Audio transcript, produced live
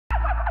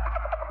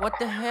What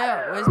the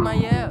hell? Where's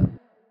Mael?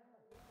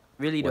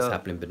 Really What's though?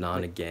 happening,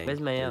 Banana Gang? Where's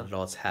Mael?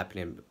 Lots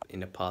happening in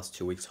the past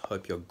 2 weeks.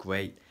 Hope you're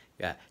great.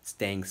 Yeah,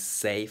 staying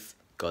safe.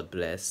 God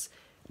bless.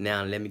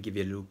 Now let me give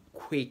you a little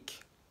quick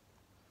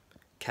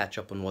catch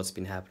up on what's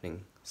been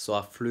happening. So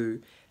I flew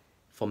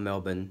from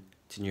Melbourne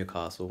to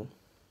Newcastle.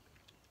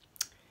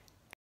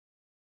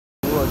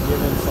 We were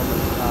given some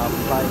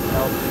flight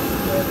help.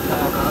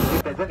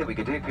 If there's anything we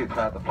can do for you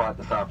throughout the flight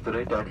this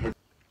afternoon, don't hesitate.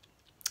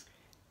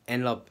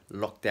 Ended up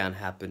lockdown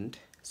happened,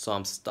 so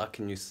I'm stuck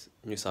in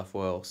New South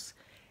Wales,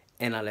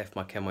 and I left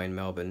my camera in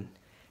Melbourne.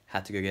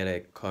 Had to go get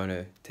a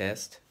corona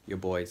test. Your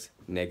boy's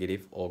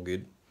negative, all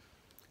good.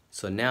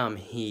 So now I'm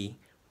here,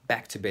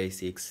 back to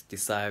basics.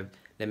 Decided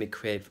let me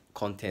create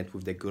content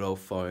with the good old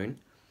phone,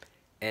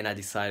 and I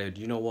decided,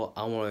 you know what,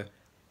 I want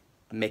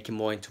to make it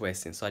more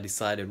interesting. So I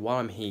decided while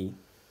I'm here,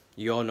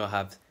 you all know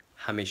how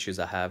many shoes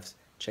I have.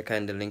 Check out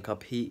in the link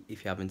up here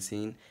if you haven't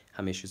seen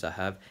how many shoes I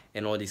have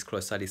and all these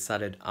clothes. So I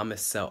decided I'm gonna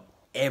sell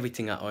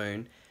everything I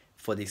own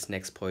for this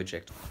next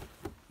project.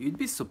 You'd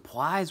be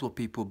surprised what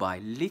people buy.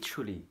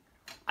 Literally,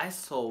 I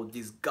sold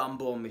this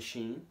gumball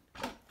machine.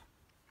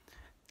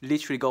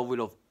 Literally got rid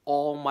of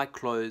all my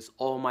clothes,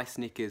 all my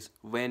sneakers,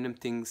 random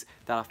things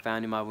that I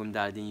found in my room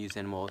that I didn't use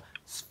anymore.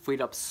 Freed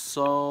up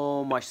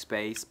so much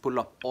space, put it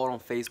up all on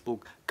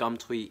Facebook,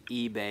 Gumtree,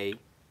 eBay,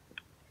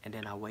 and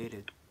then I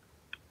waited.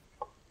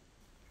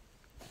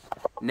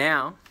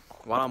 Now,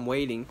 while I'm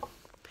waiting,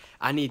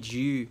 I need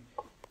you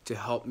to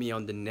help me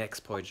on the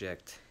next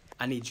project.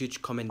 I need you to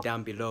comment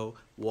down below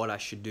what I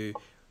should do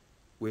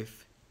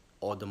with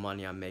all the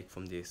money I make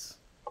from this.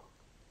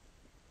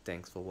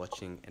 Thanks for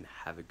watching and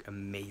have an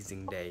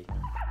amazing day.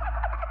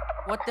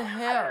 What the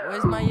hell?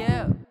 Where's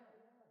Mael?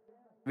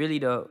 Really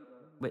though?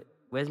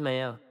 Where's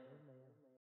Mael?